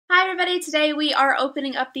everybody, today we are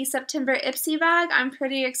opening up the September IPSY bag. I'm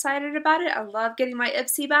pretty excited about it. I love getting my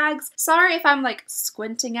IPSY bags. Sorry if I'm like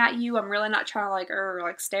squinting at you. I'm really not trying to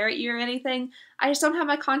like stare at you or anything. I just don't have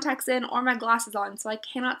my contacts in or my glasses on, so I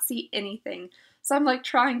cannot see anything. So I'm like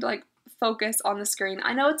trying to like focus on the screen.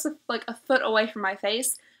 I know it's like a foot away from my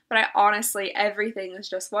face, but I honestly, everything is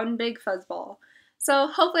just one big fuzzball. So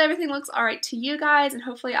hopefully everything looks alright to you guys, and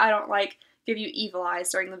hopefully I don't like give you evil eyes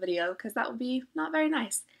during the video, because that would be not very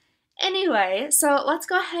nice. Anyway, so let's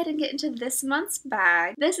go ahead and get into this month's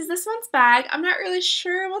bag. This is this month's bag. I'm not really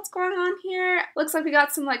sure what's going on here. Looks like we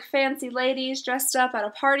got some like fancy ladies dressed up at a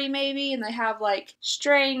party maybe, and they have like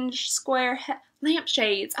strange square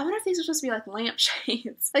lampshades. I wonder if these are supposed to be like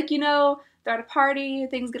lampshades. Like, you know, they're at a party,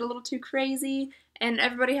 things get a little too crazy, and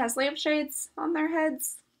everybody has lampshades on their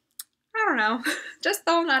heads. I don't know. Just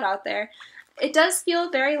throwing that out there. It does feel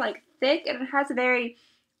very like thick, and it has a very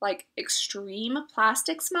like extreme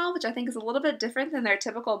plastic smell, which I think is a little bit different than their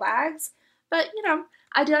typical bags. But you know,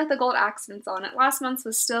 I do like the gold accents on it. Last month's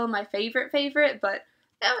was still my favorite, but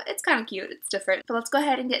it's kind of cute. It's different. But let's go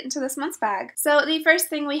ahead and get into this month's bag. So the first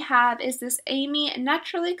thing we have is this AMIE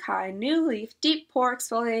Naturally Kind New Leaf Deep Pore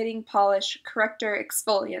Exfoliating Polish Corrector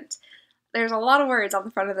Exfoliant. There's a lot of words on the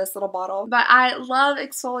front of this little bottle, but I love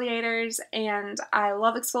exfoliators and I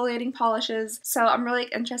love exfoliating polishes, so I'm really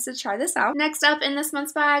interested to try this out. Next up in this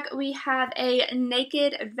month's bag, we have a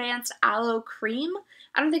Naked Advanced Aloe Cream.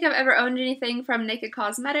 I don't think I've ever owned anything from Naked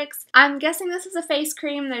Cosmetics. I'm guessing this is a face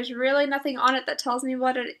cream. There's really nothing on it that tells me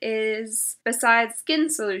what it is besides skin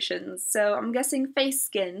solutions. So I'm guessing face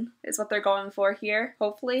skin is what they're going for here,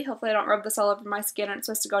 hopefully. Hopefully I don't rub this all over my skin and it's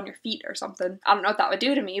supposed to go on your feet or something. I don't know what that would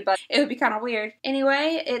do to me, but it would be kind of weird.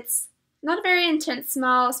 Anyway, it's not a very intense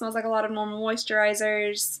smell. It smells like a lot of normal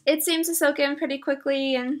moisturizers. It seems to soak in pretty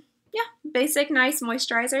quickly, and yeah, basic, nice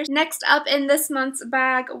moisturizers. Next up in this month's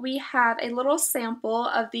bag, we have a little sample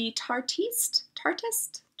of the tarteist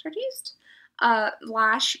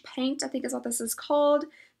lash paint, I think is what this is called.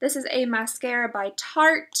 This is a mascara by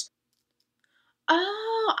Tarte.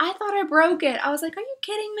 Oh, I thought I broke it. I was like, are you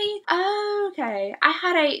kidding me? Oh, okay. I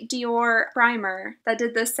had a Dior primer that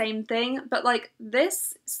did the same thing, but like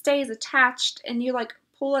this stays attached and you like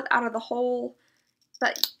pull it out of the hole,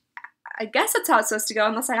 but I guess that's how it's supposed to go,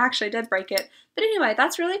 unless I actually did break it. But anyway,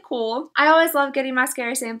 that's really cool. I always love getting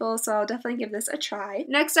mascara samples, so I'll definitely give this a try.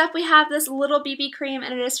 Next up, we have this little BB cream,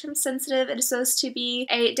 and it is from Sensitive. It is supposed to be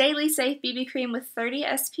a daily safe BB cream with 30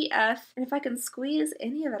 SPF, and if I can squeeze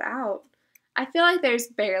any of it out, I feel like there's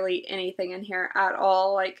barely anything in here at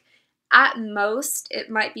all. Like, at most,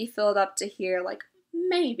 it might be filled up to here, like,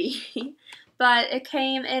 maybe. But it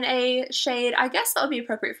came in a shade, I guess that would be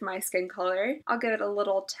appropriate for my skin color. I'll give it a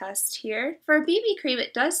little test here. For a BB cream,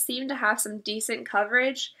 it does seem to have some decent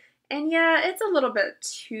coverage. And yeah, it's a little bit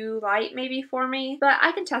too light maybe for me, but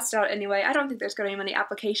I can test it out anyway. I don't think there's going to be many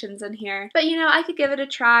applications in here. But you know, I could give it a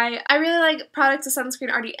try. I really like products with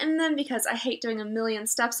sunscreen already in them because I hate doing a million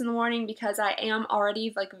steps in the morning because I am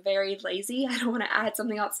already like very lazy. I don't want to add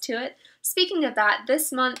something else to it. Speaking of that,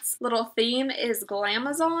 this month's little theme is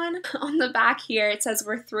Glamazon. On the back here it says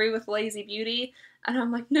we're through with lazy beauty, and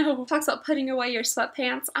I'm like, no. It talks about putting away your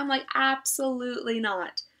sweatpants. I'm like, absolutely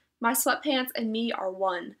not. My sweatpants and me are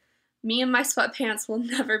one. Me and my sweatpants will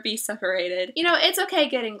never be separated. You know, it's okay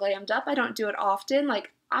getting glammed up. I don't do it often.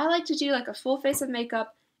 Like, I like to do like a full face of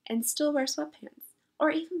makeup and still wear sweatpants or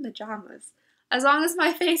even pajamas. As long as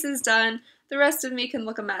my face is done, the rest of me can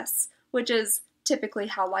look a mess, which is typically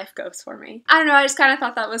how life goes for me. I don't know, I just kind of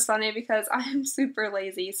thought that was funny because I am super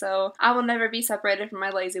lazy, so I will never be separated from my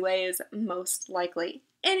lazy ways, most likely.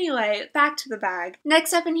 Anyway, back to the bag.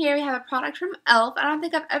 Next up in here we have a product from e.l.f. I don't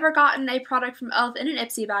think I've ever gotten a product from e.l.f. in an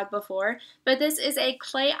IPSY bag before, but this is a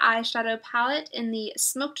clay eyeshadow palette in the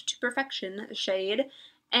Smoked to Perfection shade.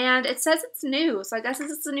 And it says it's new, so I guess this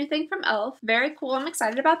is a new thing from e.l.f. Very cool, I'm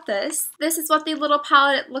excited about this. This is what the little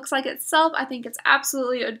palette looks like itself. I think it's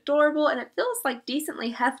absolutely adorable, and it feels like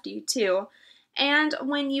decently hefty too. And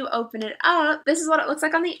when you open it up, this is what it looks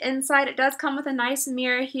like on the inside. It does come with a nice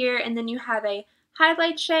mirror here, and then you have a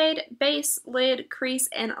highlight shade, base, lid, crease,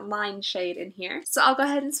 and line shade in here. So I'll go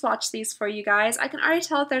ahead and swatch these for you guys. I can already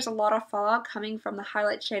tell that there's a lot of fallout coming from the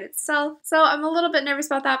highlight shade itself, so I'm a little bit nervous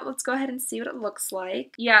about that, but let's go ahead and see what it looks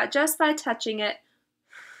like. Yeah, just by touching it,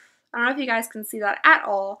 I don't know if you guys can see that at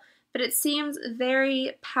all, but it seems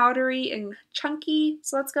very powdery and chunky.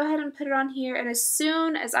 So let's go ahead and put it on here, and as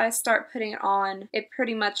soon as I start putting it on, it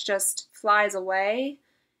pretty much just flies away.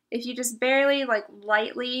 If you just barely, like,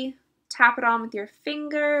 lightly tap it on with your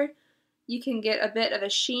finger, you can get a bit of a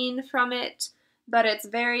sheen from it. but it's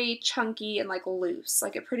very chunky and like loose.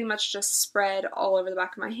 Like it pretty much just spread all over the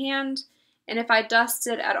back of my hand. And if I dust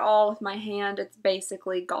it at all with my hand, it's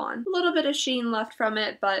basically gone. A little bit of sheen left from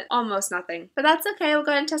it, but almost nothing. But that's okay, we'll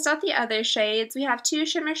go ahead and test out the other shades. We have two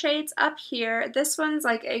shimmer shades up here. This one's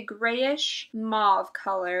like a grayish mauve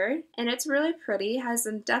color, and it's really pretty. It has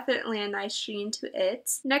definitely a nice sheen to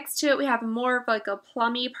it. Next to it, we have more of like a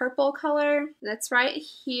plummy purple color. That's right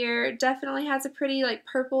here. Definitely has a pretty like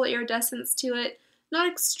purple iridescence to it. Not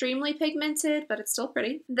extremely pigmented, but it's still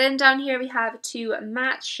pretty. Then down here we have two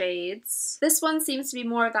matte shades. This one seems to be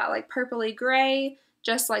more of that like purpley gray,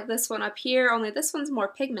 just like this one up here, only this one's more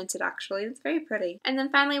pigmented actually. It's very pretty. And then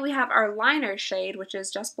finally we have our liner shade, which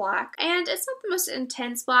is just black. And it's not the most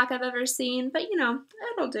intense black I've ever seen, but you know,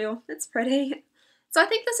 it'll do. It's pretty. So I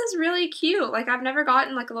think this is really cute. Like I've never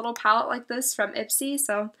gotten like a little palette like this from IPSY,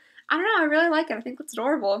 so I don't know, I really like it. I think it's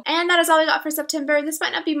adorable. And that is all we got for September. This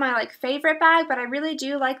might not be my like favorite bag, but I really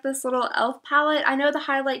do like this little e.l.f. palette. I know the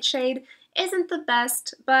highlight shade isn't the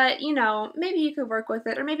best, but you know, maybe you could work with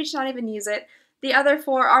it, or maybe just not even use it. The other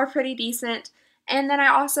four are pretty decent. And then I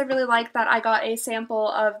also really like that I got a sample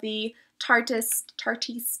of the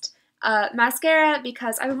tarteist mascara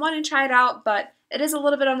because I've been wanting to try it out, but it is a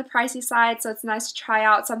little bit on the pricey side, so it's nice to try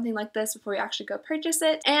out something like this before you actually go purchase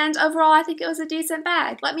it. And overall, I think it was a decent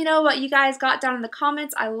bag. Let me know what you guys got down in the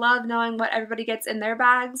comments. I love knowing what everybody gets in their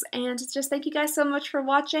bags. And just thank you guys so much for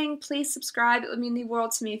watching. Please subscribe. It would mean the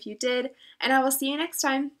world to me if you did. And I will see you next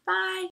time. Bye!